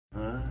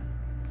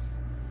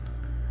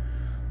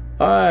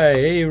Alright,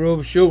 hey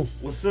Rob Show.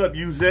 What's up,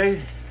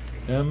 Jose?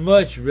 Not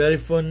much. Ready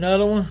for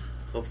another one?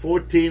 A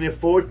 14 and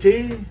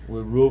 14?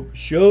 With Rob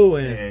Show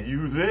And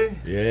Jose?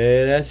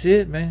 Yeah, that's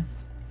it, man.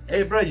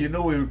 Hey, bro, you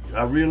know,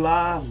 I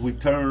realized we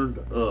turned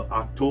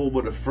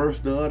October the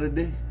 1st the other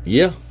day.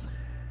 Yeah.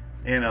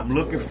 And I'm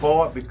looking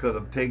forward because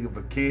I'm taking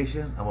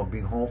vacation. I'm going to be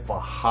home for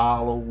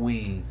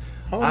Halloween.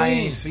 I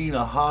ain't seen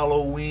a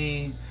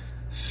Halloween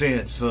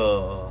since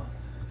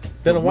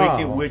been the a while.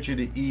 Wicked Witch of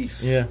the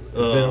East. Yeah, it's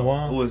been a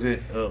while. Was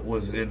it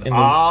in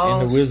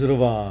Oz? In the Wizard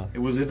of Oz. It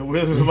was in the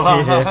Wizard of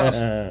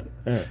Oz.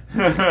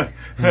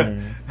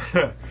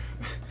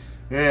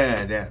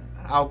 Yeah, that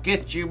I'll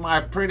get you,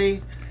 my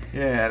pretty.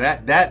 Yeah,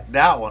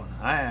 that one.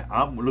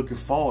 I'm looking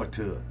forward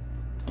to it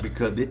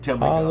because they tell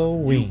me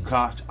Halloween.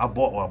 I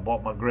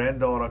bought my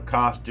granddaughter a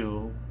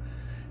costume.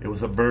 It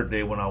was her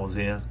birthday when I was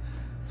in,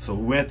 so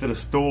we went to the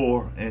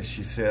store and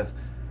she says,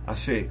 I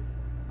said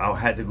I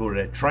had to go to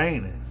that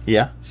training.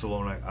 Yeah. So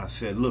I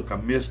said, look, I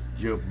missed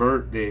your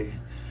birthday.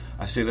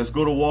 I said, let's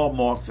go to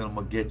Walmart and I'm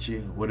gonna get you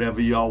whatever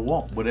y'all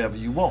want, whatever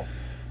you want.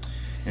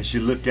 And she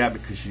looked at me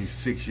because she's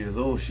 6 years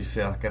old. She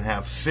said, I can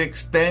have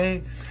 6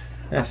 things.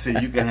 I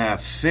said, you can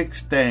have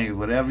 6 things,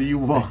 whatever you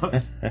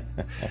want.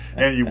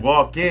 And you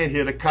walk in,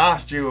 hear the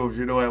costumes,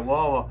 at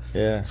Walmart.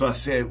 Yeah. So I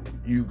said,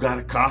 you got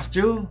a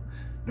costume?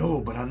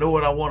 No, but I know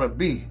what I want to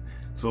be.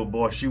 So,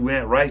 boy, she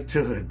went right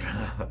to it.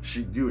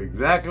 She knew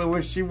exactly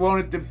what she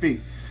wanted to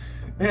be.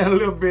 And a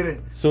little bit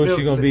of... So what's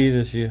she going to be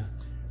this year?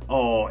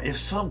 Oh, it's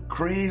some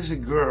crazy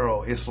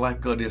girl. It's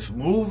like this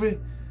movie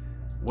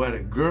where the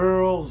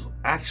girl's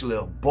actually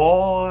a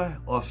boy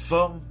or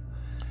something.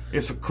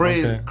 It's a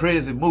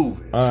crazy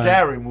movie,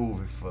 scary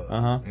movie for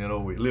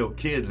with little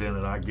kids in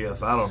it. I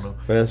guess I don't know.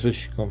 But that's what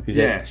she's gonna be.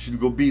 Yeah, she's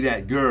gonna be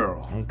that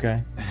girl.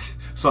 Okay.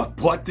 So I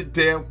bought the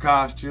damn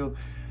costume,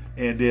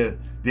 and then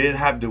they didn't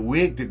have the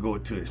wig to go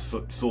to it.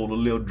 So the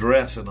little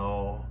dress and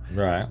all,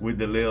 right, with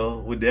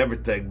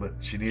everything. But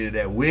she needed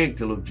that wig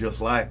to look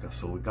just like her.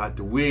 So we got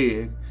the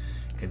wig,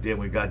 and then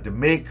we got the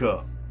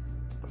makeup.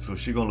 So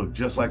she gonna look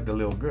just like the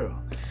little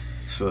girl.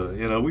 So,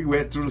 we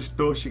went through the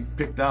store. She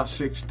picked out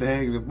 6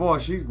 things. And, boy,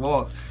 she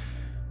bought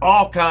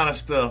all kind of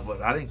stuff.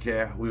 But I didn't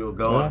care. We were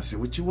going. I said,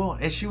 what you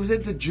want? And she was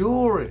into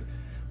jewelry.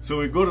 So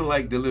we go to,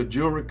 the little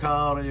jewelry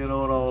counter, and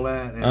all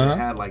that. And they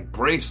had,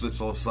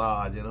 bracelets on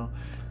side,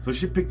 So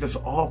she picked us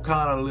all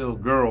kind of little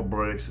girl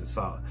bracelets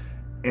out.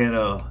 And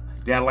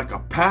they had, a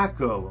pack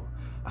of them.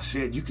 I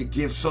said, you could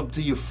give some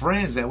to your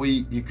friends. That way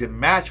you can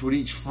match with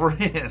each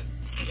friend.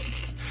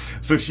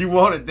 So she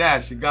wanted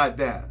that. She got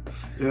that.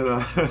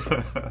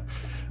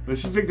 But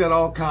she picked out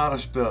all kind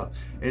of stuff.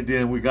 And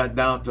then we got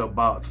down to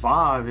about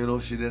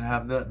 5, she didn't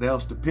have nothing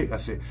else to pick. I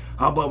said,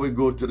 how about we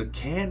go to the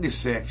candy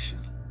section?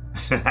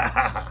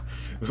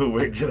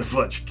 We'll get a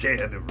bunch of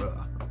candy, bro.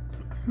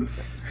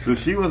 So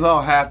she was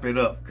all happy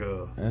up,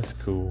 cuz. That's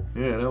cool.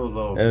 Yeah, that was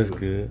all good. That was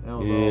good. That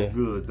was all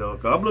good, though.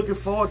 I'm looking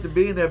forward to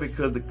being there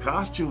because the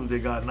costumes they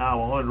got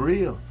now are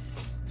unreal.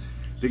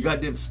 They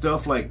got them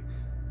stuff like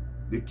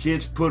the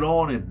kids put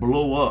on and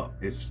blow up.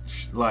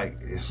 It's like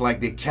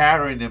they're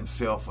carrying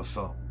themselves or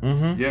something.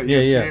 Mm-hmm.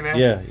 You seen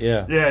that?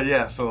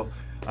 Yeah. So,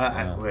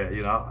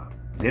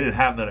 they didn't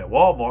have none at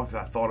Walmart.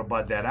 I thought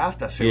about that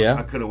after. I said,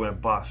 I could have went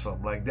and bought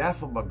something like that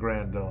for my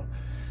granddaughter.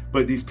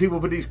 But these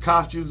people put these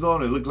costumes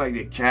on. It look like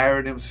they're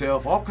carrying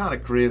themselves. All kind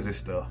of crazy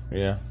stuff.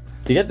 Yeah.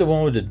 They got the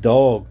one with the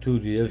dog too.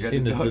 You ever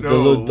seen the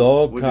little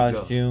dog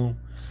costume?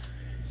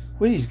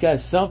 Well, he's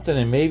got something,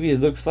 and maybe it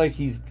looks like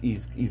he's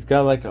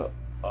got like a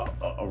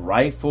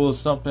rifle or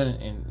something,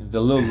 and the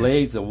little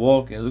legs are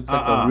walking. It looks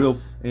like a real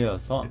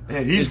something.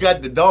 And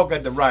the dog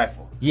got the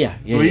rifle. Yeah.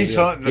 So he's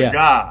hunting the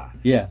guy.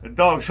 Yeah. The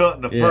dog's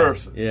hunting the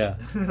person. Yeah.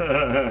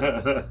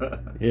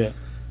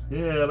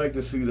 Yeah, I'd like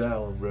to see that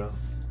one, bro.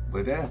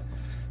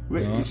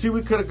 But you see,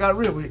 we could have got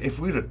rid of it if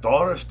we'd have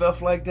thought of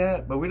stuff like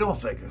that, but we don't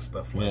think of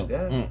stuff like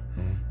that.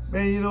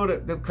 Man,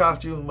 that them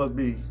costumes must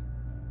be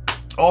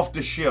off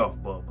the shelf,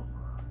 Bubba.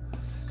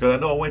 Because I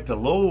know I went to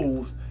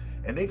Lowe's,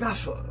 and they got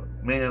some...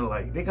 Man,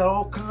 they got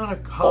all kind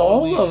of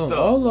Halloween stuff.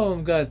 All of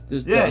them got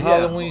the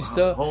Halloween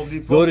stuff. Home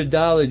Depot. Go to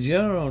Dollar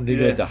General. They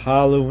got the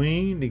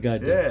Halloween. They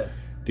got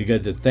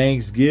the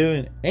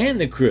Thanksgiving and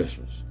the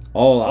Christmas.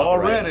 All out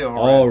already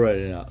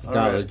now.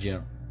 Dollar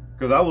General.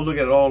 Because I was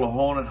looking at all the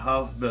haunted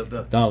house.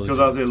 Because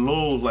I was at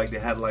Lowe's, they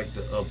had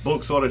the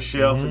books on the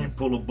shelf, and you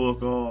pull a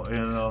book off.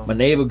 And my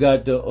neighbor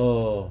got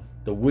the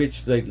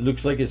witch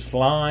looks like it's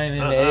flying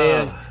in the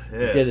air.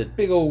 He got a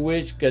big old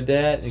witch. Got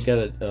that. And got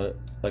a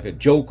like a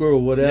joker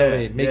or whatever.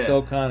 It makes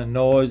all kind of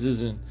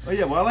noises and I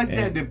like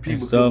that. Then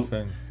people stuff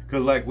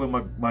because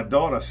when my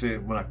daughter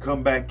said when I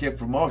come back in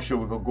from offshore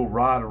we're gonna go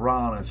ride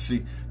around and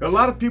see. A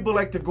lot of people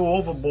like to go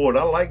overboard.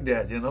 I like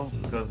that,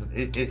 because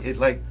it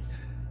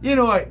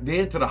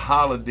they're into the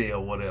holiday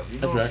or whatever. You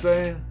know what I'm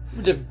saying?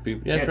 Different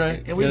people. That's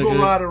right. And we go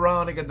ride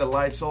around. They got the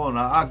lights on.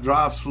 I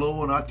drive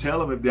slow and I tell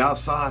them if they're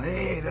outside,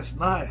 hey, that's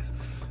nice,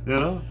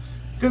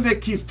 because that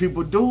keeps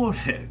people doing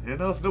it.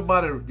 If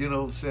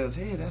nobody says,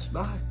 hey, that's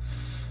nice.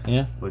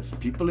 Yeah, but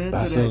people into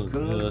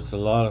that's a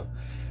lot of.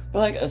 But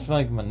like it's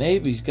like my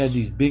neighbor, he's got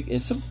these big.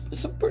 It's some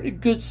pretty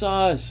good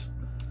size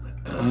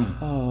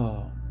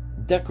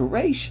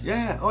decoration.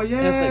 Yeah. Oh yeah.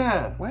 And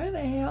it's like, where the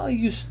hell are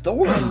you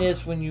storing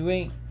this when you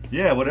ain't?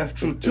 Yeah, well that's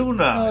true too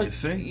now. You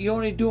see, you're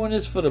only doing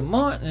this for the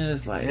month, and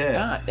it's like,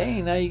 God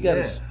dang, now you got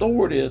to Yeah.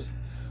 store this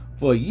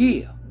for a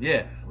year.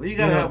 yeah. Well, you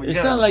gotta have.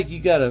 It's not like you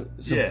got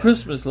some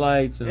Christmas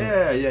lights. And,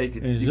 You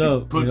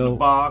can put in a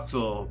box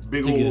or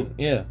big old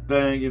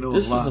thing. You know,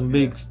 This is some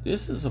big.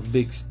 This is some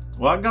big.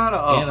 Well, I got a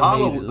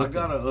Animated I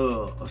got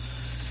a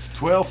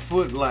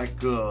 12-foot like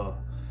the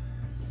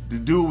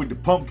dude with the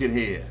pumpkin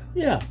head.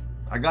 Yeah.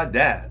 I got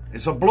that.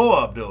 It's a blow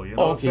up though. You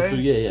know what I'm saying?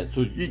 So yeah.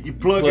 So you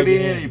plug it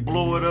in, you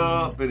blow it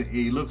up, and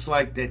he looks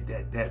like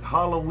that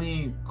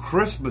Halloween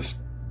Christmas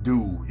dude.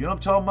 You know what I'm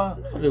talking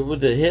about?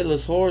 With the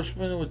headless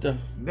horseman, with the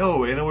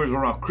No, in other words,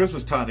 around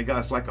Christmas time, the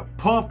guy's like a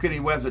pumpkin. He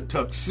wears a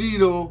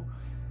tuxedo.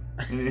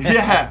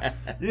 Yeah,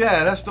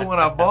 that's the one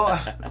I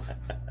bought.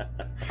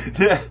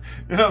 Yeah,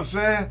 you know what I'm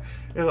saying?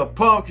 It's a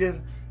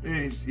pumpkin.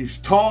 He's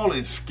tall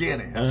and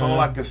skinny. That's all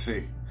I can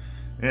see.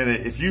 And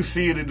if you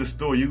see it in the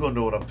store, you're gonna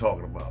know what I'm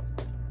talking about.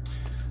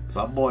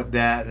 So I bought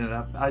that, and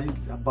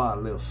I bought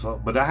a little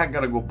something. But I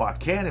got to go buy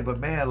candy. But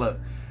man, look,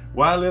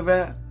 where I live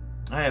at,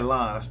 I ain't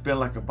lying. I spent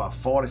like about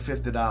 $40,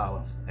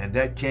 $50, and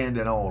that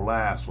candy don't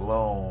last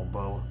long,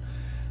 bro.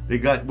 They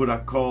got what I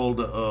call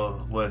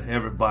well,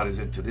 everybody's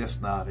into this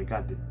now. They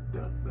got the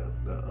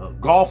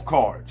golf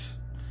carts.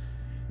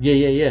 Yeah.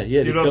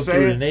 You They know what I'm come through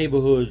saying? the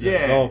neighborhoods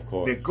and golf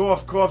carts. The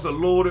golf carts are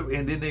loaded,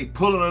 and then they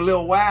pull in a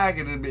little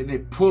wagon, and they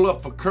pull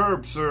up for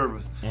curb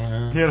service. You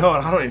know,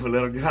 and I don't even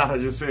let them get out. I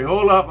just say,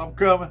 "Hold up, I'm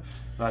coming."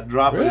 So I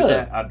drop it in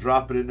that. I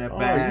drop it in that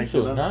bag.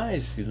 You're so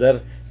nice. You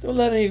don't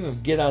let them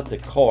even get out the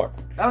cart.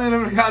 I don't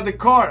even get out the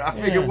cart. I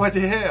figure, what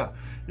the hell,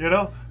 you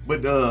know?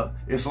 But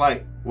it's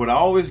like what I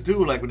always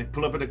do. Like when they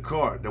pull up in the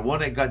cart, the one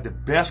that got the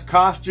best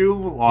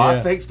costume, or I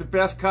think's the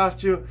best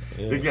costume,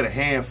 they get a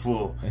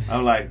handful.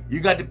 I'm like, "You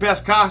got the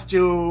best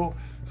costume."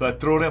 So I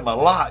throw them a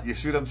lot. You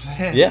see what I'm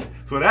saying? Yeah.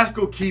 So that's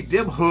gonna keep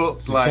them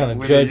hooked. You're like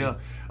when they're young.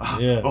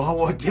 Yeah. Oh, I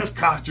want this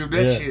costume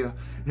this year.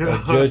 You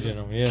know, judging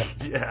them. Yeah.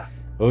 Yeah.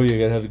 Oh, you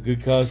gotta have a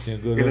good costume.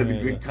 Gotta have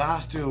a good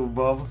costume,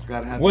 Bubba.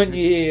 Gotta have. One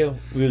year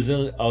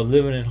I was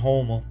living in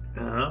Homer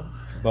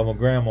by my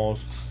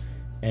grandma's,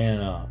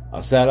 and I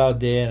sat out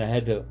there and I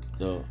had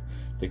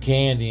the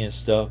candy and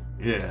stuff.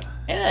 Yeah.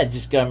 And I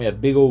just got me a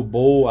big old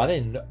bowl. I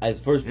didn't. It's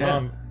the first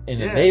time in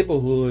the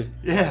neighborhood.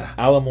 Yeah.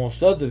 Alamo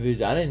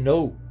subdivision. I didn't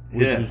know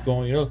what was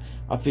going. You know,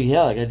 I figured,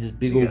 hell, I got this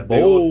big old bowl.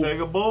 Big old thing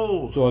of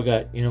bowl. So I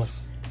got,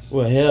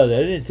 well, hell,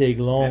 that didn't take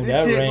long.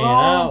 That ran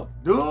out.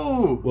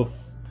 Dude. Well,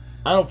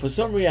 I don't. For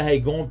some reason, I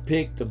had gone and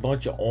picked a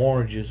bunch of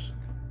oranges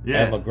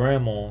at my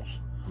grandma's.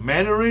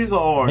 Mandarins or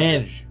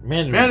oranges?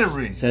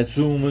 Mandarins.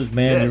 Satsumas,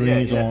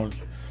 mandarins, oranges.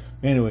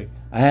 Anyway,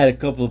 I had a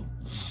couple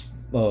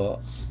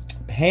of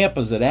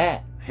hampers of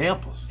that.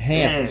 Hampers.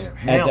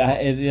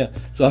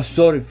 So I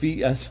started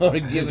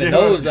giving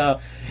those out.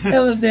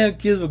 Hell, the damn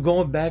kids were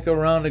going back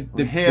around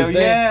the thing.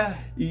 Yeah.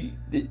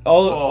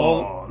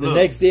 The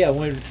next day I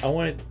went. I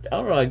don't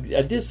know. I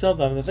did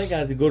something. I think I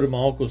had to go to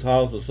my uncle's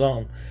house or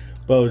something.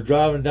 But I was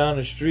driving down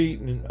the street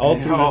and all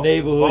through the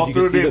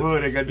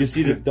neighborhood. You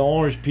see the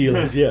orange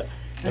peelers. Yeah.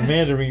 The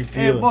mandarin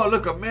peeler. Hey, boy,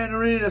 look, a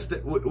mandarin that's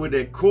with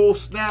that cold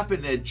snap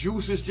and that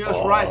juice is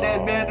just right.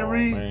 That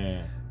mandarin,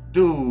 man.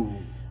 Dude.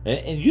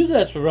 And usually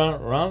that's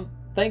around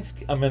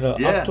Thanksgiving. I mean,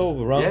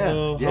 October, around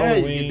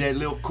Holloween. You get that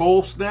little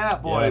cold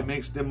snap, boy. That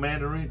makes the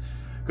mandarin.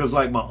 Because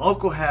like my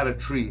uncle had a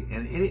tree,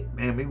 and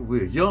maybe we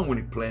were young when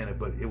he planted,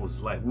 but it was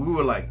like we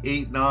were like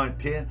 8, 9,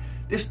 10.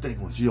 This thing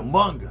was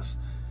humongous,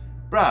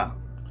 bruh.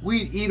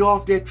 We'd eat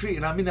off that tree,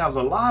 and I mean, there was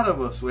a lot of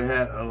us. We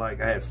had I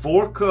had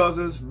 4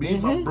 cousins, me,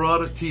 my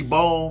brother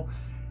T-Bone,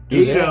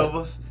 8 of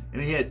us,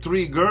 and he had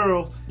 3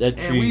 girls, and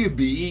we'd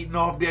be eating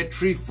off that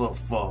tree for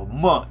a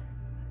month,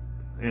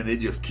 and they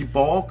just keep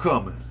on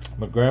coming.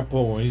 My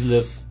grandpa, when he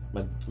lived,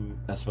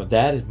 that's my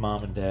daddy's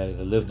mom and daddy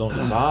that lived on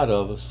the side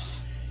of us.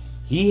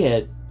 He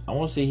had, I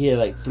want to say, he had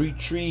like 3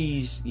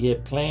 trees he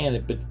had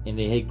planted, and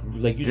they had,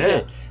 like you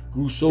said,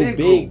 grew so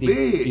big.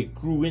 They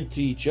grew into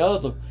each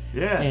other.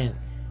 Yeah. And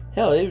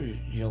hell, it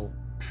was,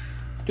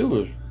 dude,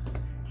 was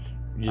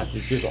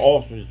just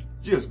awesome.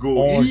 Just go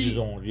oranges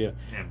on,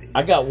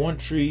 I got one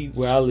tree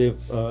where I live,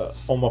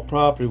 on my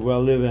property where I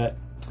live at,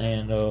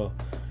 and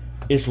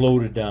it's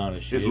loaded down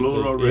and shit. It's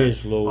loaded already.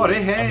 It's loaded. Oh,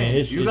 they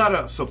have. You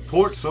gotta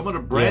support some of the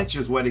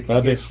branches where they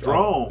can get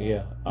strong.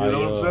 You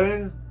know what I'm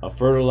saying? I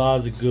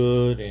fertilize it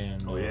good,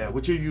 and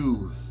what you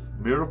use?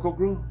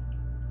 Miracle-Gro?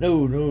 No.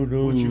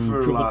 What you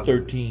fertilize?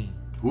 Triple 13.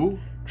 Who?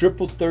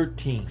 Triple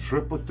 13.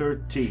 Triple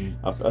 13.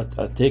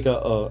 I take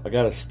I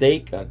got a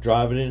stake. I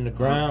drive it in the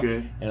ground,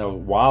 and I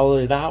wallow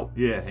it out.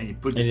 Yeah, and you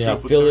put the and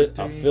triple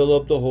 13. I fill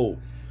up the hole.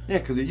 Yeah,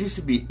 because it used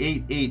to be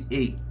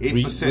 888,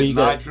 8%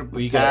 nitrogen,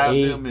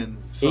 potassium, and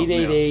something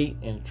 888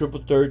 and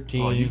triple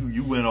 13. Oh,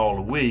 you went all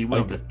the way. You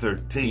went up to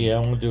 13. Yeah,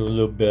 I'm gonna do a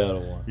little better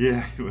one.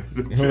 Yeah, a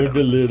little better.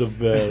 a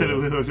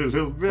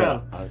little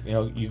better. But,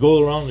 you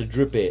go around the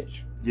drip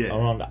edge. Yeah.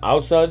 Around the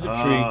outside of the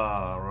tree.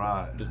 Ah,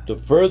 right. The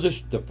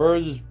furthest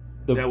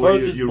the that way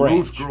furthest your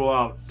branch. roots grow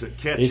out to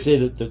catch They it. say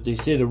that they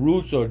say the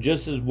roots are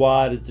just as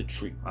wide as the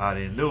tree. I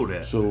didn't know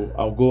that. So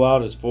I'll go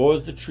out as far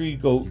as the tree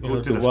goes. You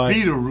go to the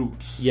feeder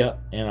roots. Yeah,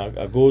 and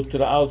I go to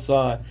the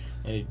outside,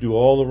 and they do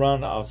all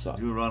around the outside.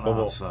 Do around the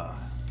outside.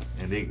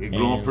 And it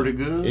growing pretty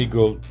good? It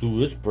grows,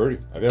 dude, it's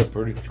pretty. I got a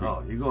pretty tree.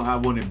 Oh, you're going to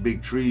have one of them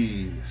big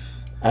trees.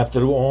 After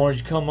the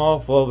orange come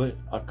off of it,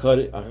 I cut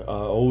it. I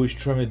always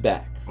trim it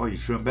back. Oh, you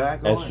trim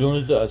back on as soon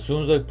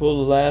as I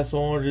pull the last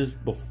oranges,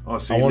 so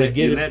I want to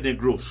get it. Let it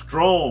grow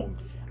strong.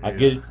 I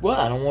get it. Well,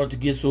 I don't want it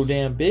to get so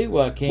damn big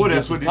where I can't. Well, get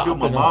that's what they do.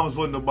 My mama's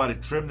wasn't nobody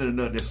trimmed it or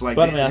nothing. It's like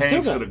but it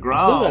hangs to the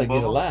ground. I still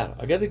gotta get a ladder.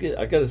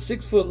 I got a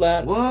 6 foot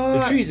ladder. What?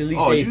 The tree's at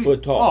least 8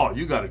 foot tall. Oh,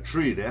 you got a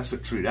tree. That's a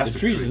tree. That's the a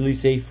tree's tree. At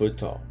least 8 foot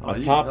tall. Oh,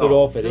 I top it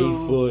off at 8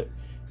 foot,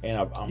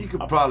 and you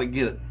could probably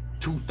get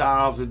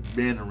 2,000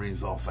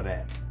 mandarins off of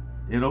that.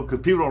 You know, because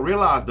people don't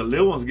realize the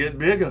little ones get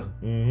bigger.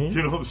 Mm-hmm.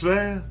 You know what I'm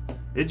saying?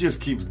 It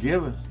just keeps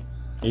giving.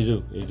 It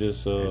do. It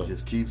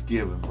just keeps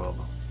giving,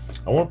 brother.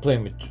 I want to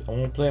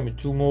play with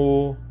 2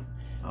 more.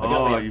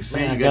 Oh, you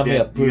see, you got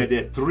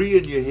that 3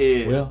 in your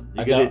head. Well,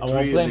 I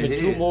want to play with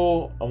 2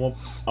 more. I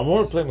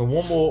want to play with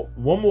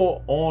one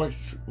more orange,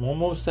 one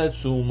more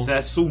satsuma,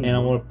 and I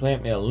want to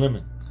plant me a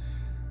lemon.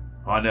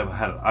 Oh, I never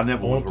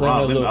was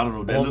around lemon. I don't know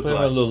what that looks like. I want to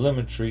plant a little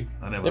lemon tree.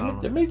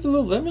 They make the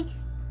little lemons.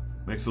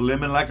 Makes a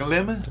lemon like a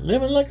lemon?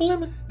 Lemon like a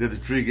lemon. Does the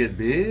tree get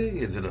big?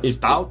 Is it a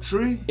stout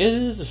tree? It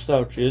is a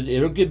stout tree.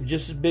 It'll get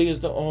just as big as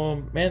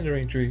the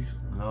mandarin trees.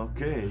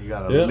 Okay, you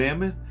got a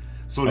lemon.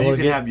 So you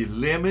can have your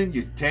lemon,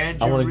 your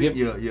tangerine,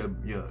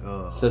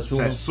 your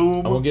satsuma.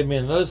 I'm going to get me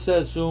another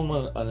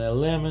satsuma and a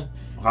lemon.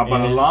 How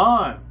about a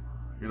lime?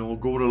 You know, we'll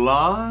go with a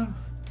lime?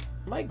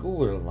 Might go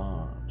with a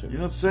lime. You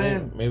know what I'm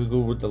saying? Maybe go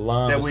with the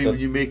lime. That way when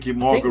you make your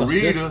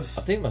margaritas.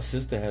 I think my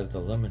sister has the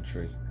lemon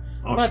tree.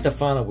 I'm about to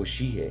find out what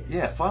she has.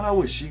 Yeah, find out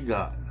what she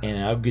got.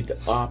 And I'll get the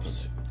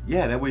opposite.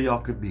 Yeah, that way y'all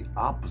could be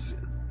opposite.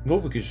 Well,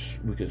 we could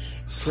trade.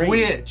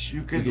 Switch.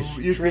 You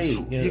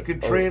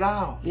could trade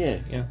out. Yeah,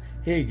 yeah.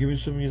 Hey, give me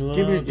some of your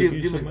lime. Give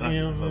me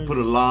some put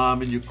a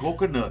lime in your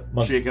coconut.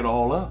 Shake it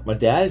all up. My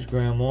dad's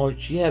grandma,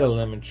 she had a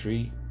lemon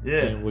tree.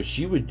 Yeah. And what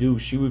she would do,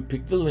 she would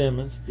pick the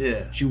lemons.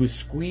 Yeah. She would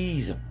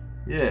squeeze them.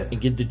 Yeah.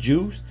 And get the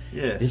juice.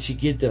 Yeah. Then she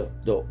get the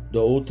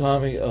old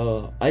timey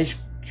ice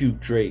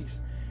cube trays.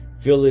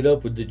 Fill it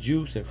up with the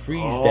juice and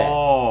freeze that.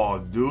 Oh,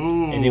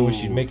 dude. And then when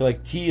she make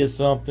like tea or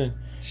something,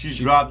 she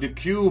dropped the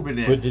cube in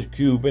there. Put the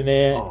cube in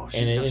there. Oh,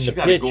 and in she the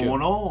got pitcher. It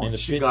going on.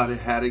 She got it,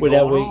 had it going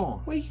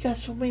on. Well, you got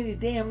so many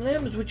damn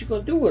lemons. What you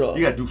gonna do with all?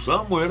 You got to do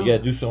something with them. You got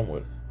to do something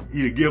with them.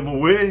 Either give them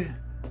away,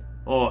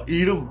 or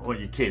eat them, or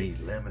you can't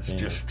eat lemons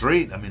just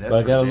straight. I mean, that's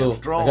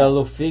strong. I got a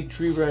little fig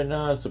tree right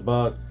now. It's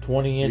about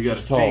 20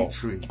 inches tall. You got a fig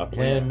tree. I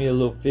planted me a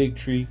little fig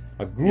tree.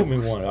 I grew me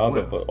one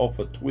off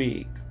a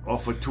twig.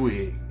 Off a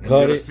twig. And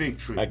cut a it. Fig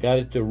tree. I got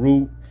it to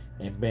root,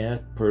 and man,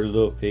 that's a pretty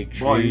little fig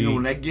tree. Boy, you know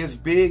when that gets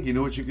big, you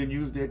know what you can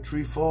use that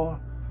tree for?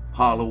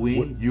 Halloween.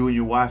 What? You and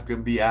your wife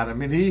can be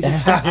Adam and Eve.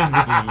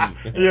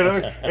 You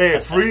know,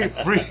 hey,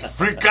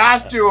 free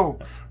costume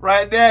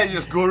right there. You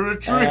just go to the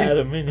tree.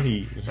 Adam and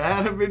Eve.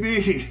 Adam and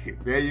Eve.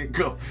 There you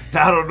go.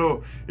 Now, I don't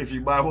know if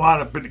you might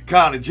wind up in the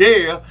county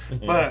jail,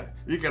 but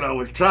you can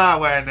always try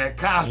wearing that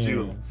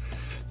costume. Yeah.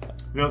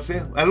 You know what I'm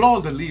saying? As long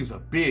as the leaves are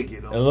big,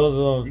 you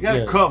know. You got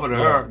to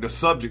cover the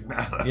subject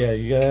matter. Yeah,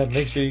 you got to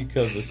make sure you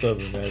cover the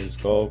subject matter. It's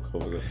called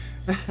cover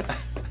it.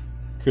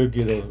 Could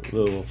get a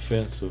little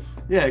offensive.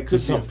 Yeah, it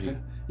could be offensive.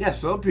 Yeah,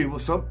 some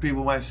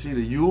people might see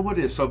the humor.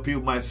 There, some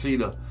people might see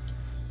the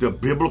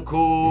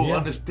biblical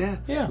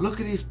understanding. Yeah. Look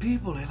at these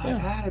people. They're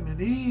like Adam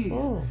and Eve.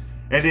 Oh.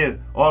 And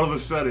then all of a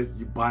sudden,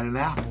 you bite an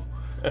apple.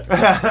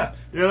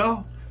 You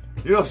know?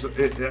 You know,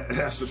 you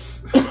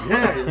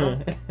know,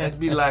 it'd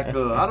be like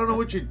I don't know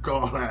what you'd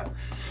call that.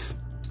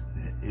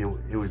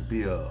 It would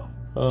be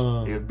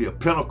a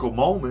pinnacle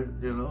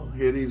moment, you know.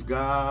 Hear these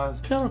guys.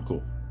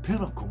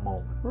 Pinnacle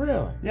moment.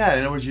 Really? Yeah,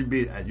 in other words,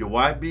 your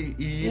wife be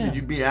Eve and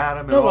you be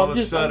Adam, and all of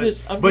a sudden,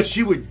 but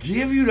she would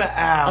give you the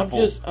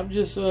apple. I'm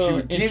just she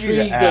would give you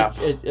intrigued the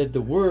apple. at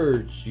the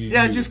words you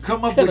use. Just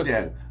come up with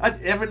that.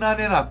 Every now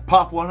and then I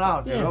pop one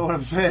out. You know what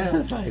I'm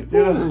saying? Like,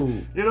 you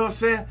know what I'm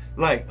saying?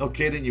 Like,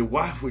 okay, then your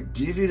wife would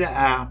give you the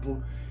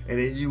apple, and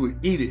then you would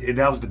eat it, and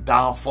that was the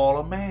downfall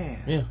of man.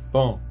 Yeah,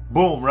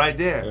 boom, right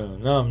there.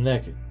 Now I'm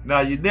naked.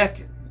 Now you're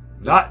naked.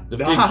 The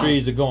fig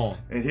trees are gone.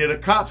 And here the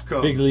cops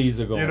come. Fig leaves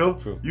are gone. You know,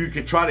 True. You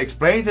can try to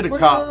explain to the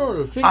cop,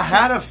 no, I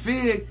had a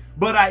fig,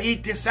 but I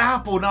ate this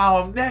apple, now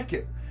I'm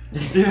naked.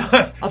 You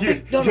know? I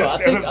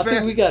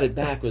think we got it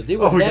backwards. They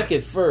were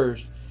naked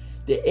first.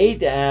 They ate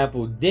the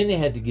apple, then they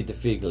had to get the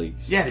fig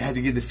leaves. Yeah, they had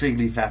to get the fig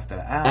leaf after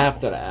the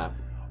apple.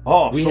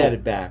 Oh, we had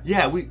it back.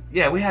 Yeah, we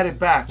had it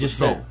back. Just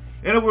so.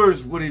 In other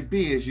words, what it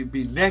be is you'd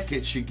be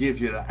naked, she give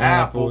you the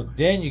apple,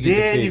 then you get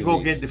the fig you go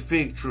leaves. Get the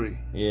fig tree.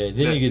 Yeah,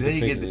 then you get the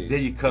fig leaves.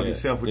 Then you cover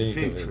yourself with the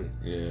fig tree.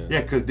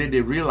 Yeah, because then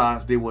they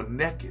realized they were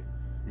naked.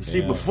 You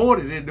see, before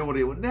they didn't know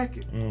they were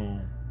naked.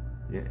 Mm.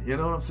 Yeah, you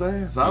know what I'm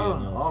saying? So I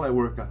don't know, all that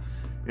work out.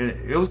 And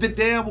it was the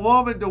damn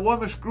woman. The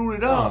woman screwed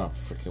it up.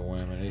 Oh, freaking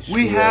women.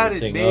 We had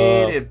it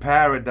made in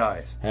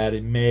paradise. Had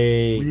it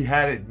made. We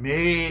had it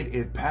made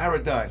in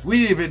paradise. We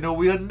didn't even know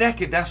we were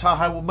naked. That's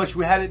how much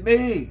we had it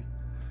made.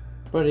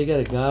 Bro, they got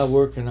a guy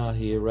working out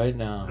here right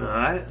now. All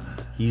right.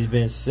 He's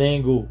been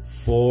single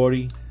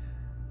 46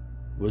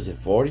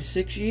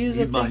 years?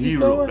 He's my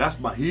hero. That's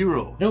my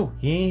hero. No,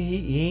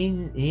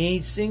 he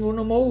ain't single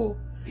no more.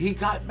 He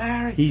got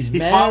married. He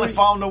finally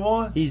found the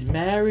one. He's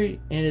married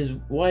and his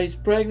wife's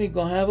pregnant,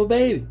 gonna have a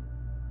baby.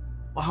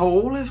 How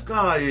old this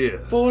guy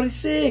is?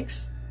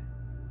 46.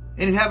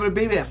 And he's having a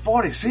baby at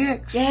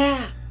 46?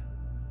 Yeah.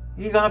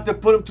 You're gonna have to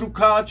put him through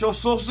college or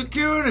Social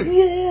Security.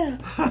 Yeah.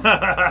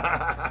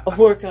 I'll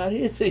work out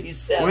here till he's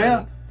 70.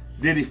 Well,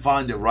 did he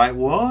find the right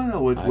one?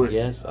 Or I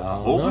guess. I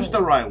hope it's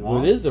the right one.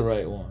 Well, it is the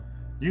right one.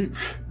 Dude,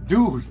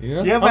 you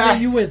how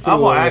many you went through? I'm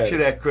going to ask you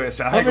that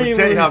question. I ain't going to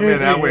tell you how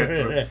many I went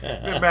through.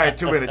 Been married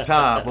too many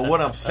times. But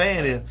what I'm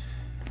saying is,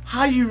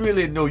 how you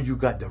really know you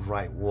got the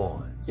right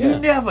one? Yeah. You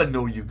never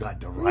know you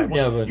got the right one.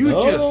 Never you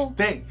know. Just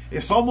think.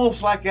 It's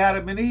almost like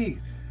Adam and Eve.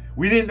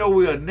 We didn't know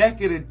we were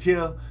naked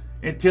until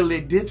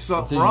they did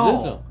something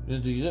wrong.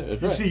 That's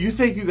right. You see, you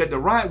think you got the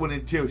right one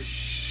until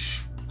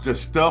the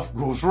stuff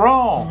goes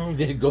wrong.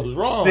 It goes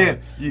wrong.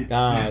 Then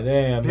God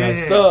damn,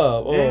 messed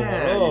up. Oh,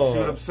 yeah, oh. you see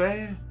what I'm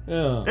saying?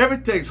 Yeah.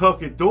 Everything's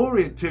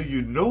hunky-dory until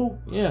you know.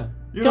 Yeah.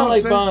 You know what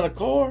I'm saying? buying a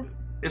car.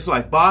 It's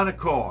like buying a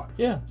car.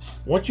 Yeah.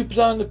 Once you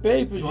sign the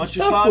papers, Once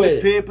you sign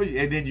the papers,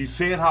 and then you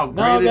saying how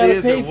great it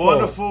is and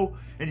wonderful,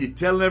 and you're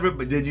telling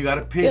everybody, then you got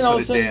to pay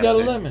for the damn thing. You got a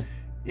lemon.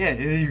 Yeah, and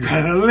then you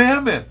got a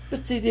lemon.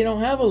 But see, they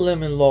don't have a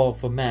lemon law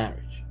for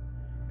marriage.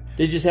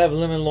 They just have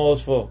lemon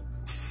laws for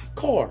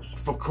cars.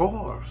 For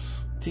cars.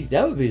 See,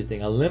 that would be the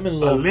thing. A lemon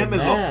law for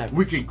marriage.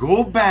 We could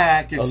go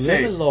back and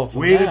say, lemon law for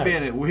wait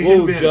marriage. a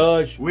minute,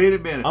 Judge, wait a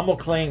minute. I'm going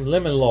to claim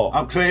lemon law.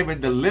 I'm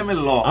claiming the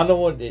lemon law. I know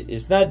what,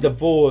 it's not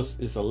divorce,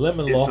 it's a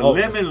lemon law. It's a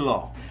lemon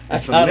law.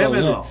 It's a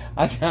lemon law.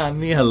 I got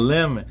me a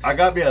lemon. I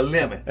got me a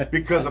lemon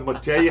because I'm going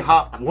to tell you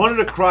how, one of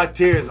the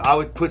criteria I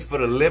would put for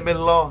the lemon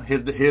law,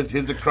 here's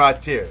the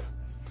criteria.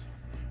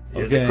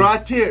 Here's the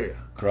criteria.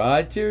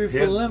 Criteria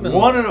for lemon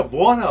one law.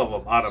 One of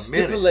them out of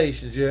many.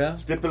 Stipulations, yeah.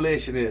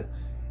 Stipulation is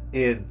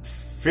in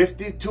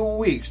 52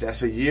 weeks,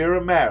 that's a year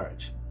of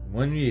marriage.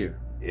 1 year.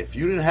 If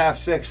you didn't have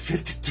sex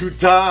 52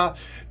 times,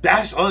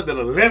 that's under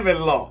the lemon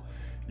law.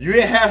 You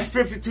ain't had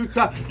 52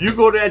 times. You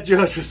go to that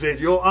judge and say,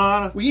 Your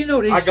Honor, well, you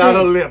know I got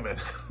a lemon.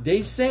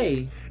 They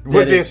say.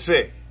 What they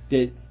say?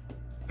 That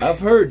I've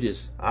heard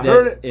this. I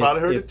heard it.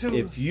 Probably heard it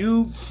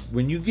too.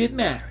 When you get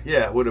married.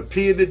 Yeah, with a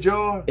pea in the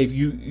jar. If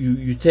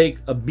you take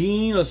a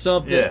bean or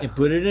something and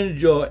put it in a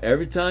jar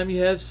every time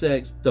you have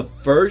sex, the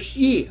first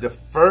year. The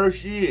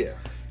first year.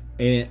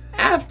 And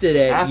after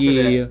that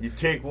year, you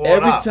take one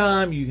every out.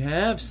 time you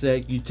have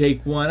sex, you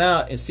take one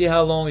out and see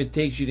how long it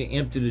takes you to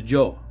empty the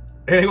jar.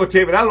 It ain't going to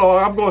take me that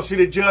long. I'm going to see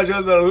the judge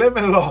under the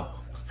lemon law.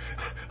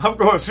 I'm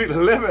going to see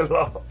the lemon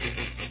law.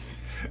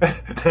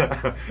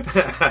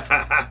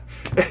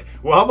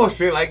 Well, I'm going to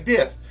say it like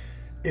this.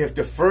 If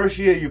the first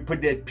year you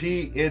put that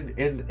pea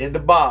in the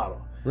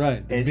bottle,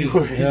 right, and you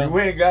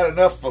ain't got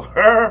enough for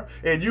her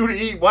and you to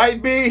eat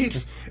white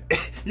beans,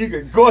 you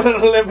can go to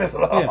the lemon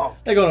law. Yeah,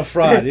 they're going to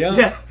Friday, huh?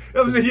 Yeah.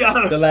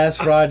 The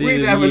last Friday we of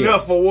the didn't have year.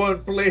 enough for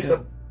one plate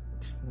of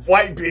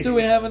white beans. Do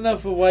we have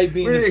enough for white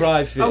beans and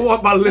fried fish? I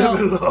want my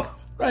lemon law.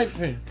 Right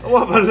fish. I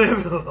want my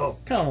lemon law.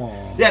 Come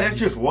on. Yeah, that's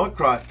just one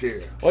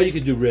criteria. Or you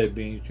could do red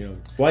beans,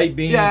 white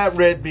beans. Yeah,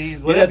 red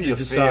beans, whatever you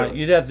decide.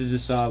 You'd have to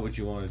decide what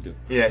you want to do.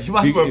 Yeah, you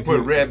might want to put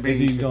red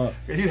beans.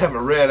 You'd have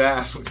a red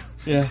ass.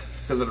 Yeah.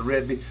 Because of the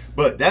red beans.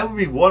 But that would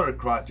be one of the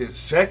criteria.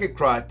 Second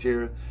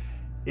criteria,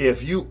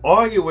 if you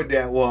argue with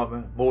that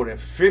woman more than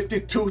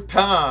 52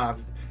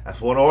 times, that's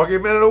one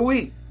argument in a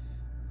week.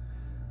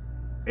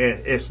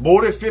 And it's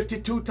more than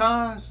 52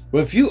 times.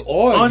 Well, if you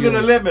arguing under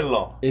the lemon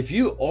law, if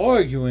you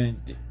arguing,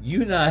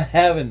 you're not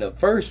having the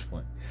first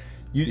one.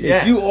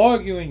 If you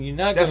arguing, you're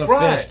not going to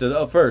finish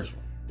the first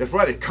one. That's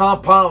right. It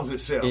compounds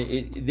itself.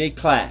 They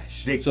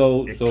clash. It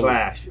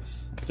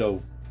clashes.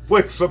 So,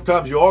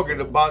 sometimes you're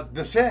arguing about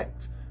the sex.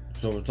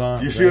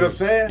 Sometimes. You see what I'm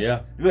saying?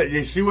 Yeah.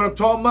 You see what I'm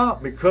talking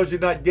about? Because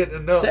you're not getting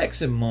enough.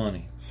 Sex and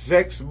money.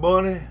 Sex,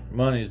 money.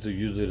 Money is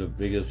usually the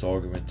biggest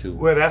argument too.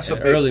 Well, that's a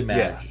big, early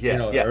marriage. Yeah.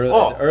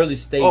 The early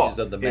stages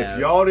of the marriage. If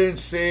y'all didn't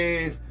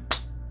save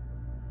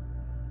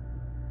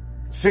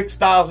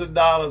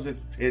 $6,000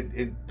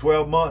 in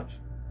 12 months,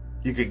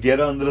 you could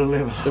get under the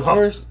limit. The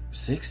first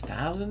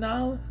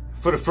 $6,000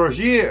 for the first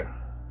year.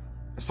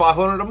 It's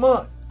 $500 a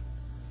month.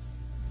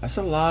 That's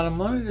a lot of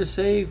money to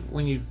save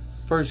when you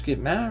first get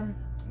married.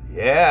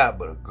 Yeah,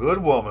 but a good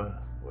woman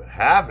would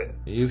have it.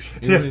 You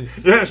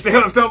understand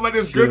what I'm talking about?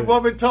 This good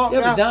woman talk.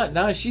 Yeah, but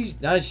now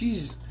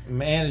she's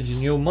managing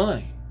your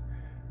money.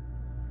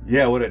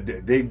 Yeah, well,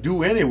 they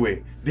do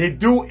anyway. They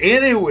do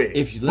anyway.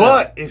 If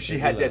she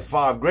had that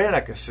 $5,000,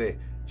 I could say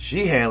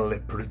she handled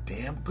it pretty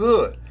damn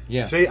good.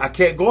 Yeah. See, I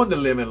can't go on the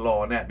lemon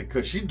law on that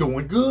because she's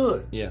doing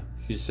good. Yeah.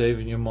 She's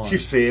saving your money.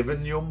 She's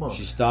saving your money.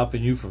 She's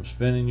stopping you from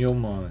spending your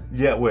money.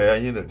 Yeah, well,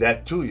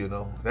 that too,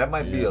 that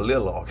might be a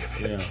little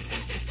argument.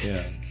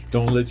 Yeah.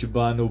 Don't let you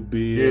buy no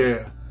beer.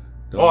 Yeah.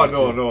 No.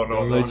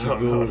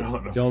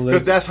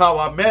 Because that's how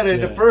I met her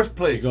in the first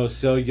place. She's going to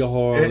sell your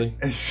Harley.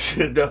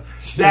 That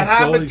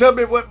happened to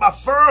me with my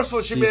first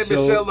one. She made me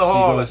sell the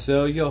Harley. She's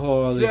going to sell your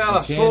Harley.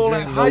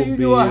 How you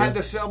knew I had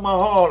to sell my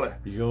Harley?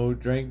 You go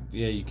drink,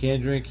 you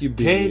can't drink your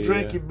beer. Can't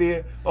drink your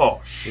beer?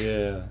 Oh,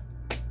 shit. Yeah.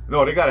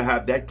 No, they got to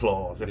have that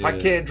clause. If I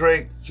can't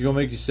drink. She's going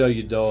to make you sell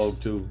your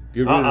dog, too. Get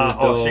rid of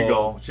the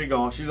dog. She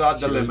gone. She's out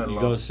the limit. You're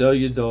going to sell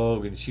your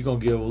dog, and she's going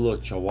to give a little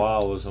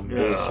chihuahua some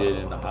bullshit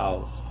in the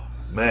house.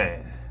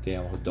 Man.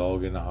 Damn, her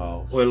dog in the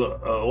house. Well,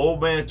 look,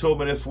 old man told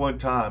me this one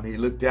time. He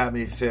looked at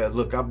me and said,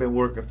 look, I've been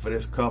working for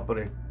this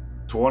company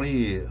 20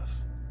 years.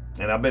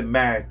 And I've been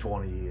married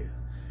 20 years.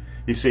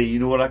 He said, you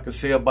know what I can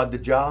say about the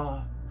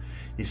job?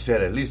 He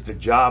said, at least the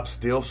job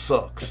still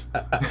sucks.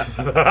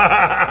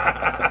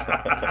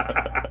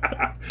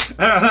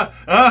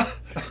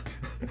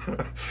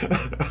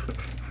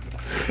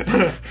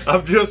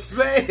 I'm just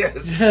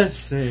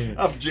saying.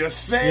 I'm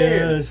just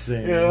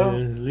saying.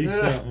 At least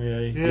something,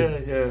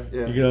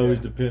 Yeah. You can always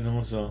depend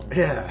on something.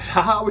 Yeah.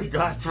 How we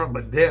got from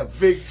a damn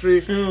fig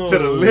tree to the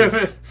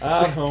living?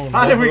 I don't know.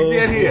 How did we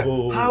get here?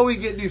 How we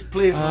get these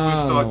places when we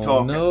start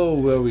talking? I don't know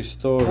where we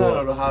started. I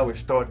don't know how we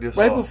start this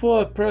Right off.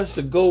 before I pressed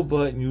the go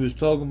button, you was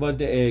talking about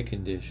the air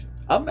conditioner.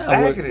 I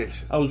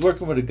was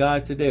working with a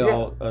guy today.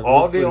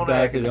 All day on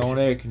air conditioning. On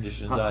air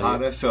conditioners. How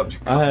that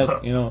subject I had,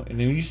 and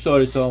then you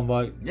started talking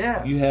about,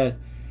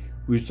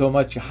 we were talking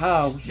about your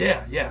house.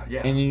 Yeah.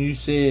 And then you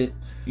said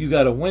you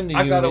got a window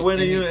unit. I got a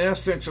window unit and a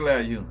central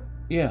air unit.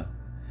 Yeah.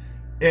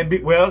 And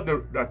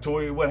I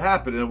told you what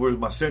happened. In other words,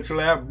 my central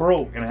air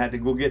broke and I had to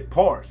go get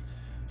parts.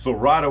 So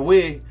right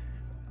away,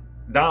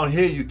 down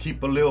here you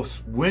keep a little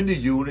window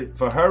unit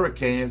for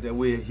hurricanes. That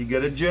way you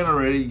get a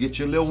generator, you get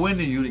your little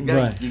window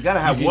unit. You got to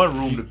have one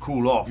room to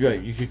cool off.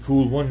 Right, you can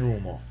cool one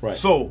room off. Right.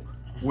 So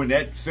when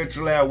that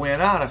central air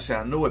went out, I said,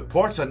 I know what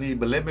parts I need,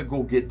 but let me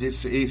go get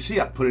this AC.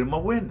 I put it in my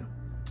window.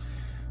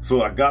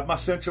 So I got my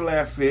central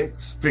air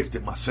fixed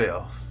it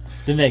myself.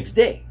 The next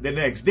day.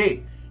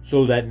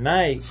 So that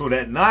night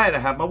I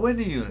had my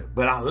window unit,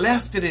 but I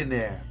left it in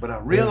there. But I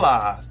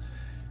realized,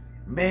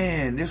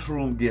 man, this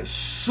room gets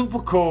super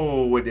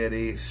cold with that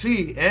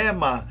AC and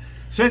my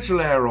central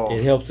air on.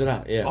 It helps it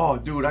out, yeah. Oh,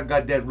 dude, I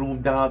got that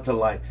room down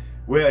to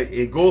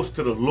it goes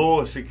to the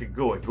lowest it could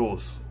go. It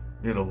goes,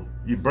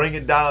 you bring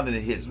it down and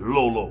it hits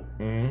low.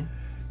 Mm-hmm.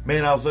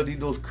 Man, I was under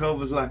those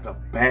covers like a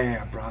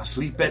bear, bro. I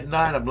sleep at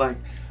night. I'm like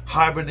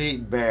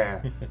hibernating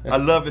bear. I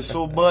love it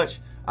so much.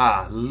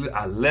 I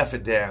left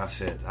it there. I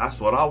said, that's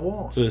what I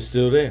want. So it's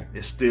still there?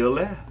 It's still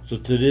there. So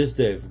to this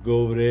day, if you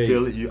go over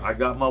there... I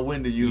got my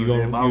window unit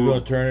in my room. You're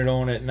going to turn it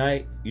on at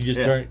night? You just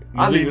turn...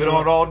 I leave it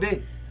on all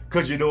day.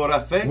 Because you know what I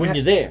think? When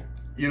you're there.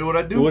 You know what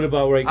I do? What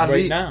about right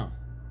now?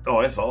 Oh,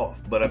 it's off.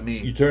 But I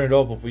mean... You turn it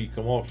off before you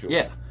come off your...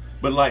 Yeah.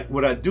 But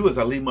what I do is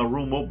I leave my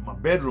room open, my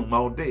bedroom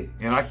all day.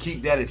 And I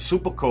keep that at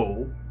super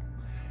cold.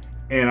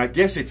 And I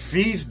guess it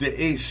feeds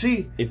the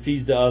AC. It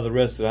feeds the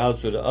rest of the house,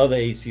 so the other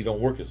AC don't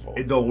work as hard.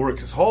 It don't work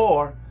as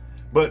hard.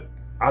 But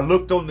I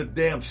looked on the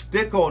damn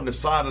sticker on the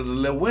side of the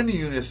little window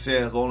unit. It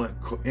says on the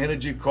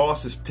energy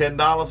cost is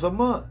 $10 a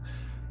month.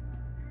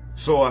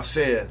 So I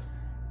said,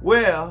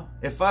 well,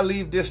 if I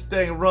leave this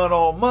thing run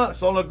all month,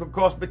 it's only going to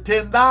cost me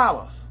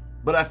 $10.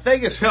 But I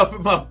think it's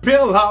helping my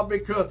bill out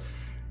because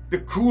the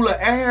cooler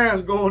air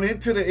is going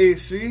into the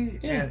AC,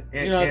 and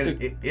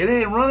it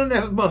ain't running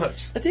as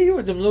much. I tell you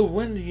what, them little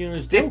window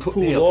units, they'll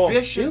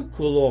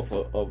cool off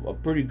a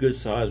pretty good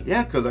size.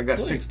 Yeah, because I got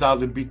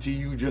 6,000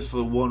 BTU just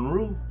for one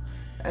room.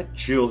 That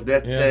chills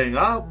that thing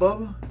out,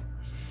 Bubba.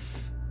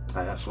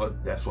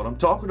 That's what I'm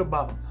talking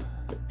about.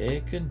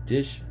 Air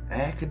conditioning.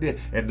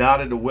 And now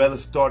that the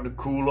weather's starting to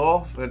cool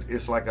off,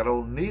 it's like I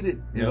don't need it.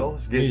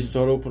 You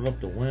start opening up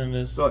the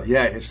windows.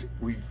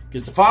 We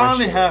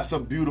finally had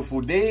some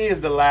beautiful days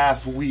the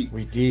last week.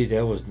 We did.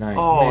 That was nice.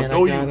 Oh,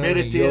 no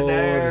humidity in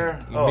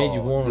there. It made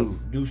you want to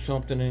do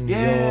something in the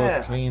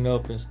yard, clean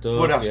up and stuff.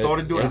 What I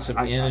started doing, some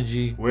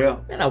energy.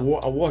 I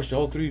washed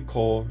all 3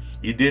 cars.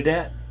 You did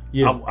that?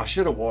 Yeah. I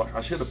should have washed.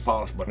 I should have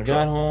polished my truck. I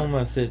got home.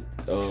 I said,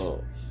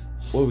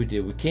 what we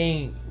did? We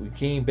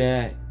came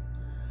back.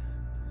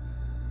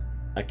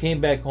 I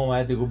came back home. I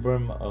had to go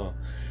bring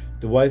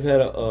the wife had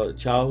a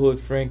childhood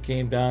friend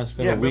came down and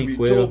spent a week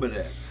with her. Told me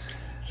that.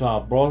 So I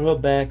brought her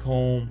back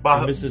home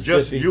to Mississippi.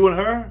 Just you and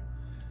her?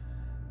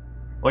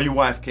 Or your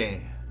wife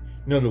came?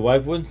 No, the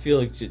wife wasn't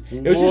feeling shit.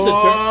 It was it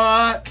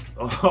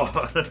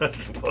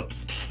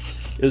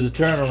was a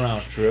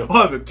turnaround trip.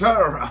 Oh, the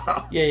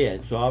turnaround. Yeah.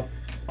 So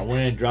I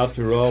went and dropped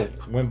her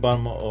off. Went by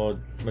my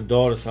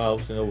daughter's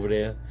house and over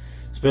there.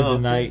 Spent the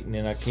night, and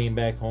then I came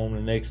back home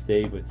the next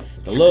day. But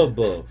the love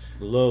bug.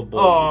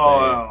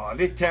 Oh,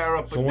 they tear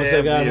up. So once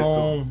I got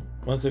home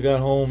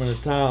in the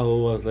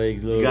Tahoe, I was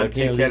like, "Look, I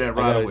can't take that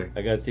right away.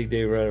 I got to take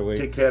that right away.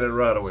 Take care of it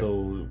right away."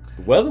 So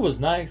the weather was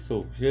nice.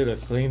 So shit, I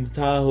cleaned the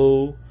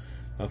Tahoe.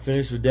 I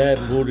finished with that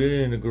and loaded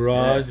it in the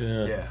garage,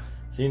 and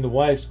Seen the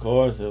wife's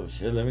car, so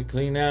shit, let me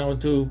clean that one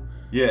too.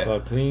 Yeah. So I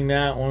cleaned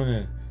that one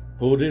and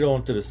pulled it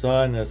onto the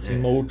side, and I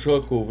seen my old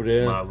truck over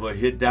there. Might as well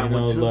hit that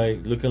one too.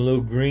 Like looking a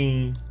little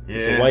green. Yeah.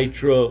 It's a white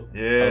truck.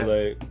 Yeah. I was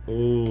like,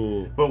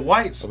 ooh. But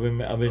white's I've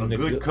been a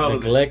good color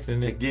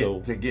neglecting it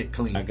to get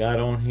clean. I got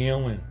on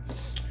him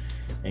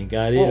and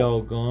got it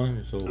all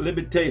gone. So let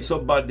me tell you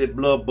something about the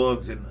blood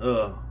bugs, and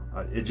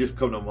it just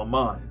come to my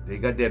mind. They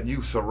got that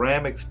new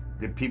ceramics.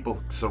 The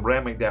people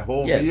ceramic that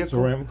whole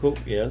vehicle. Ceramic coat,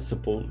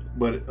 supposedly.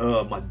 But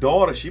my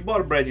daughter, she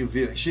bought a brand new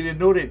vehicle. She didn't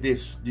know that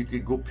you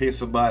could go pay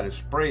somebody to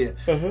spray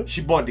it.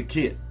 She bought the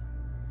kit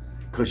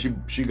because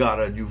she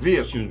got a new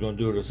vehicle. She was gonna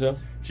do it herself.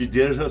 She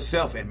did it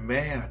herself, and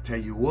man, I tell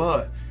you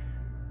what,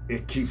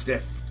 it keeps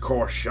that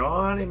car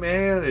shiny,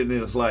 man. And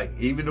it's like,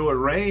 even though it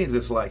rains,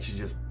 it's like she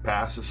just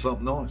passes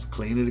something on. It's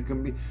clean as it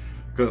can be.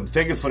 Because I'm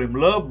thinking for them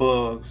love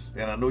bugs,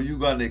 and I know you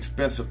got an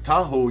expensive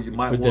Tahoe, you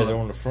might want to put that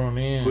on the front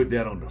end. Put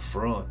that on the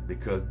front,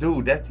 because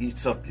dude, that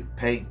eats up your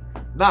paint.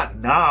 Not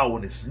now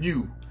when it's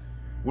new,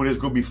 when it's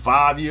gonna be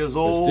 5 years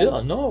old. But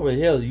still, no, but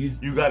hell,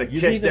 you got to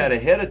catch that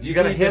ahead of. You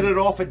got to head it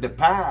off at the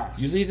pass.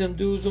 You leave them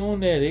dudes on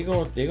there, they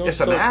gonna.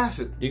 It's an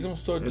acid. They're gonna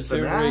start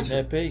deteriorating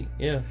that paint.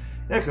 Yeah.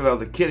 Yeah, because I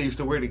was a kid, I used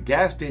to work at the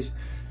gas station.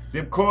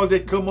 Them cars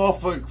that come off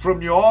from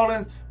New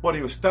Orleans, boy,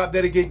 they would stop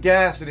there to get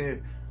gas, and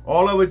then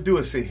all I would do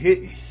is say,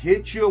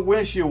 hit your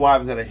windshield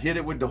wipers, and I hit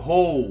it with the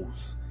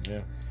hose.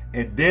 Yeah.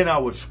 And then I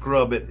would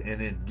scrub it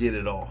and then get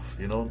it off.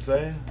 You know what I'm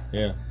saying?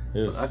 Yeah.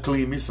 I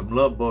cleaned me some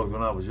love bugs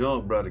when I was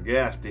young, bro, at the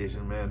gas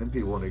station, man. Them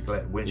people want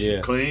their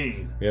windshield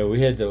clean. Yeah,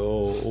 we had the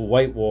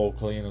white wall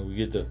cleaner. We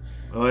get the.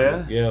 Oh,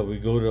 yeah? Yeah, we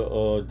go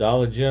to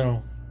Dollar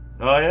General.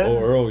 Oh, yeah? Oh,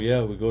 Earl,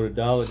 yeah. We go to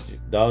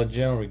Dollar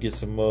General. We get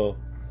some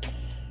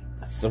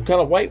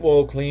kind of white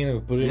wall cleaner. We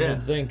put it in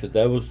the thing, because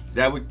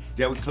that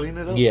would clean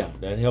it up. Yeah,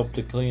 that helped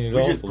to clean it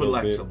off. We just put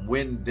like some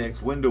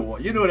Windex window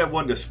wall. You know that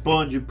one, the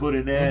sponge you put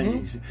in there.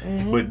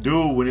 But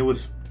dude, when it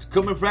was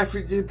coming back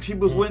from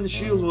people's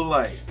windshields, were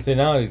like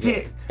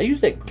thick. I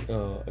use that.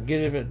 I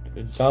get it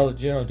at Dollar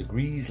General. The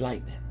Grease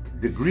Lightning.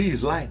 The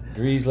Grease Lightning.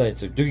 Grease Lightning.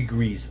 It's a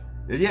degreaser.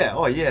 Yeah.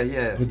 Oh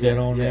yeah. Put that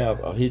on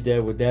there. I'll hit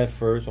that with that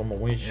first on my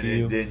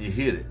windshield. And then you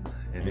hit it.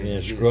 And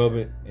then scrub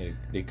it, and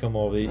they come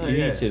off. It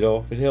eats it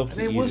off. It helps. And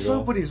then what's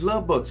up with these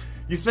love bugs?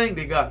 You think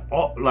they got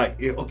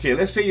okay?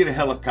 Let's say you're in a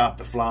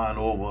helicopter flying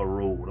over a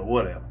road or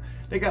whatever.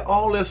 They got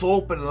all this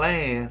open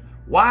land.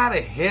 Why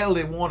the hell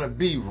they want to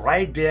be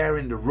right there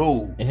in the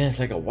road? And it's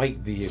like a white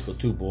vehicle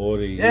too, boy.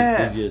 They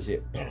just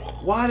hit.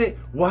 Why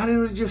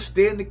didn't they just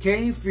stay in the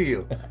cane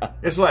field?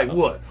 It's like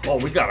what? Oh,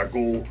 we gotta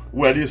go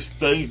where these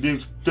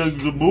things are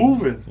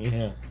moving.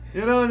 Yeah.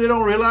 You know, they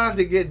don't realize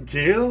they're getting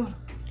killed.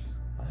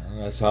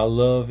 That's how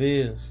love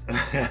is.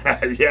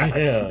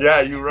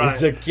 Yeah, you're right.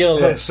 It's a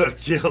killer. It's a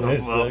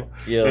killer,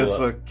 It's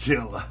a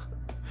killer.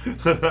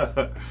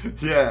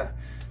 Yeah.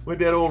 With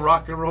that old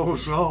rock and roll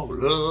song,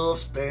 Love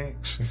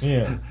Stinks.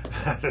 Yeah.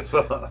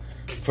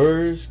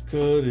 First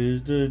cut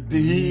is the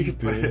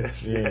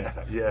deepest.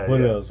 Yeah.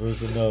 What else?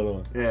 What's another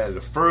one? Yeah,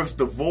 the first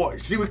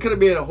divorce. See, we could have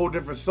made a whole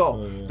different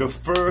song. Oh, yeah. The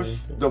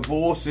first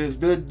divorce is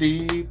the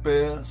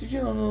deepest.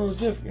 You don't know no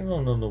different. You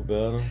don't know no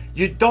better.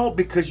 You don't,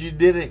 because you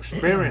didn't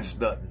experience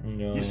nothing.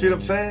 No. You see what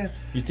I'm saying?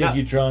 You think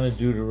you're trying to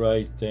do the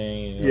right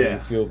thing, and you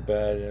feel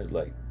bad, and it's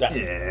like that.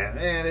 Yeah,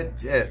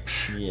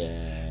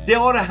 man. They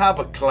ought to have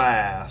a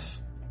class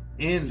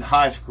in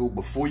high school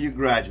before you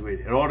graduate.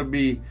 It ought to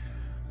be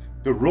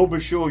the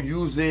Robichaud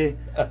Use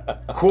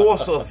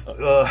course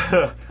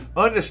of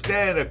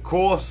understand a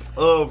course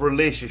of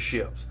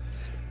relationships.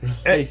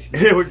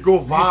 It would go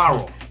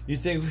viral. You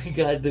think we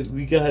got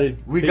it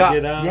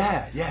figured out?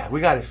 Yeah, we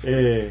got it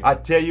figured. I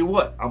tell you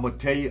what, I'm gonna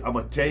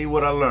tell you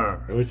what I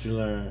learned. What you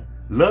learned?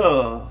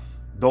 Love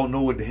don't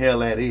know what the hell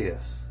that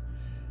is.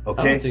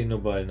 Okay? I don't think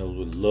nobody knows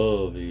what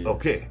love is.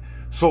 Okay.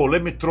 So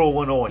let me throw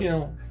one on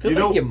you. You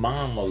know, your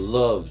mama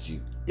loves you.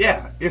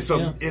 Yeah, it's a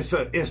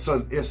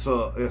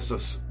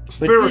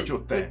spiritual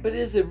thing. But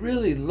is it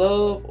really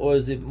love, or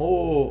is it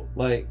more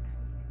like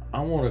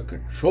I want to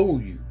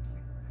control you?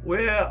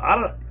 Well,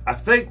 I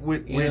think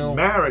with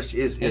marriage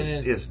is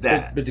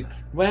that. But the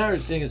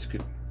marriage thing is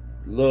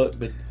love.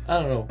 But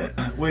I don't know.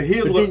 Well,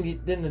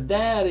 then the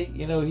daddy,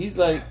 he's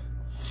like,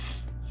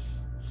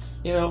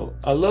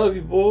 I love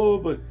you, boy,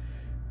 but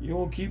you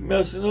won't keep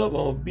messing up, I'm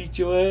going to beat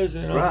your ass,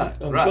 and I'm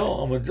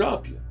going to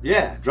drop you.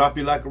 Yeah, drop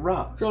you like a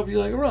rock. Drop you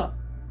like a rock.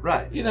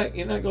 Right. You're not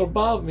going to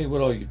bother me with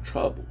all your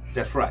troubles.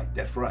 That's right.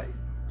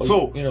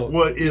 So,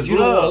 what is love? You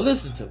don't want to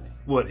listen to me.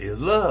 What is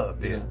love,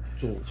 then?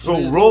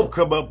 So Roe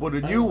come up with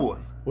a new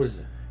one. What is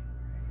it?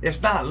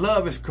 It's not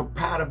love, it's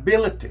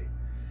compatibility.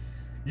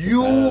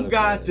 You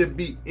got to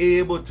be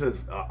able to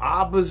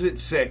opposite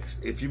sex.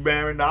 If you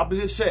marry an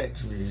opposite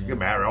sex, you can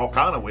marry all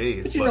kind of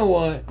ways. But you know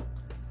what?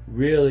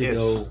 Really,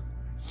 though,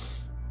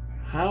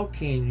 how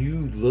can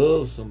you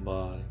love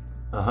somebody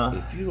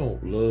if you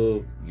don't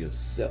love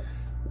yourself?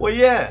 Well,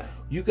 yeah.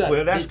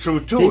 That's true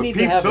too.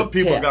 Some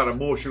people got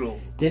emotional.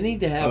 They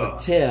need to have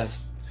a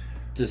test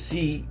to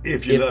see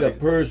if a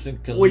person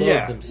can love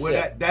themselves.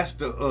 Well, that's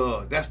the. You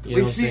know what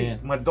I'm see, saying?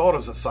 my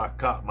daughter's a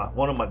psychiatrist.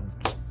 One of my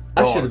daughters.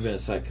 I should have been a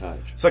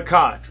psychiatrist.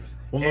 Psychiatrist.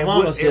 Well, my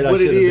mama said I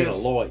should have been a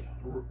lawyer.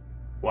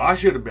 Well, I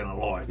should have been a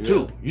lawyer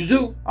too. You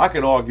do? I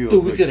can argue.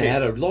 Dude, we could have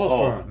had a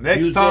law firm.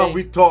 Next time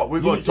we talk, we're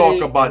going to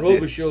talk about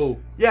this. Show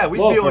yeah, we'd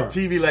be on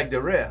TV like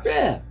the rest.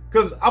 Yeah.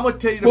 Because I'm going to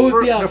tell you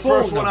the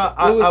first one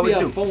I would do. What would be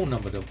our phone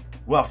number, though?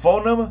 Well,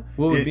 phone number?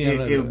 What would be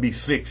it would be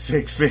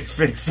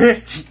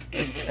 66666.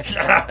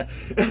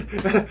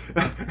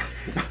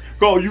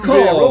 Call you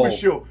there, Robert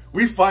Show.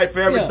 We fight for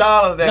every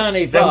dollar that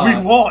we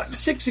want.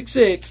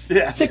 666.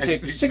 Yeah.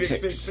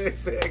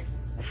 6666.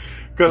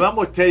 Because I'm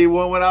going to tell you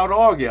one without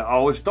arguing. I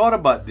always thought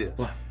about this.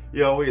 What?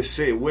 You always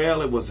say,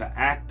 well, it was an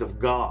act of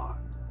God.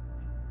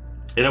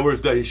 In other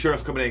words, the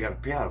insurance company ain't got to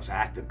pay out. It was an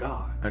act of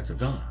God. Act of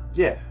God.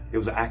 Yeah, it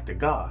was an act of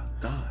God.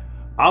 God.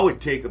 I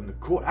would take them to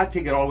court. I'd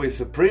take it all the way to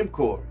Supreme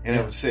Court. And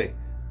I would say,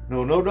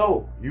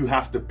 no. You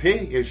have to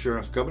pay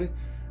insurance company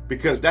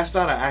because that's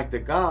not an act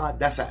of God.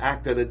 That's an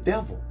act of the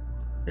devil.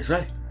 That's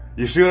right.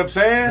 You see what I'm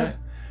saying? Right.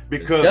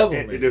 Because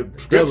the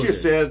scripture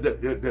says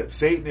that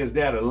Satan is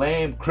there, the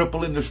lame,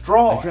 cripple, and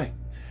destroy. That's right.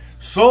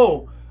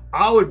 So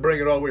I would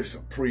bring it all the way to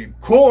Supreme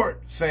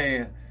Court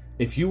saying,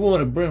 if you want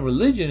to bring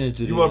religion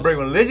into this,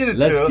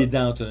 let's get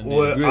down to the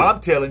nitty-gritty. I'm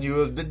telling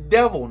you, it's the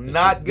devil,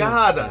 not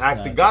God. The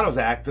act of God was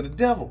the act of the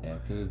devil.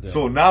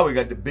 So now we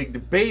got the big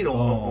debate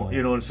on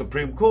in the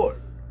Supreme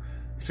Court.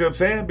 You see what I'm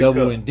saying? Because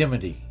double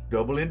indemnity.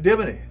 Double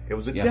indemnity. It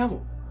was the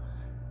devil.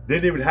 They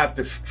didn't even have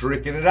to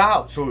stricken it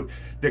out. So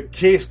the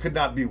case could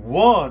not be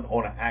won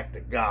on an act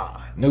of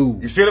God. No.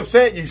 You see what I'm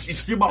saying? You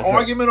see my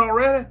argument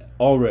already?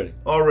 Already.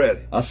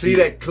 I see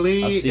that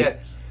clean,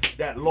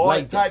 that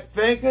Lloyd type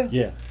thinking?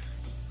 Yeah.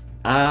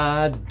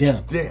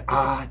 Identical. They're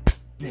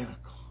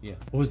identical. Yeah.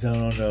 What was that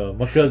on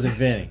My Cousin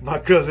Vinny? My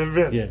Cousin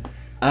Vinny. Yeah.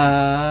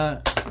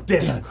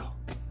 Identical.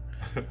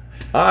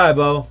 All right,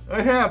 Bo.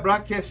 Yeah, bro. I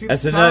can't see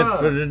that's the time. Enough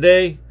for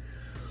today.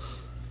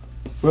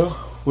 Well,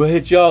 we'll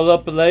hit y'all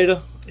up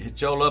later.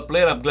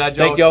 I'm glad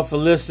y'all. Thank y'all for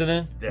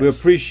listening. Yes. We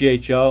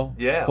appreciate y'all.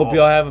 Yeah. Hope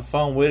y'all having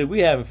fun with it.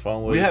 We having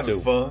fun with it too. We having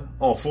fun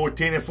on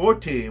 14 and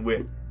 14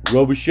 with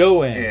Robert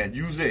Show and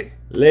Uze.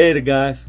 Later, guys.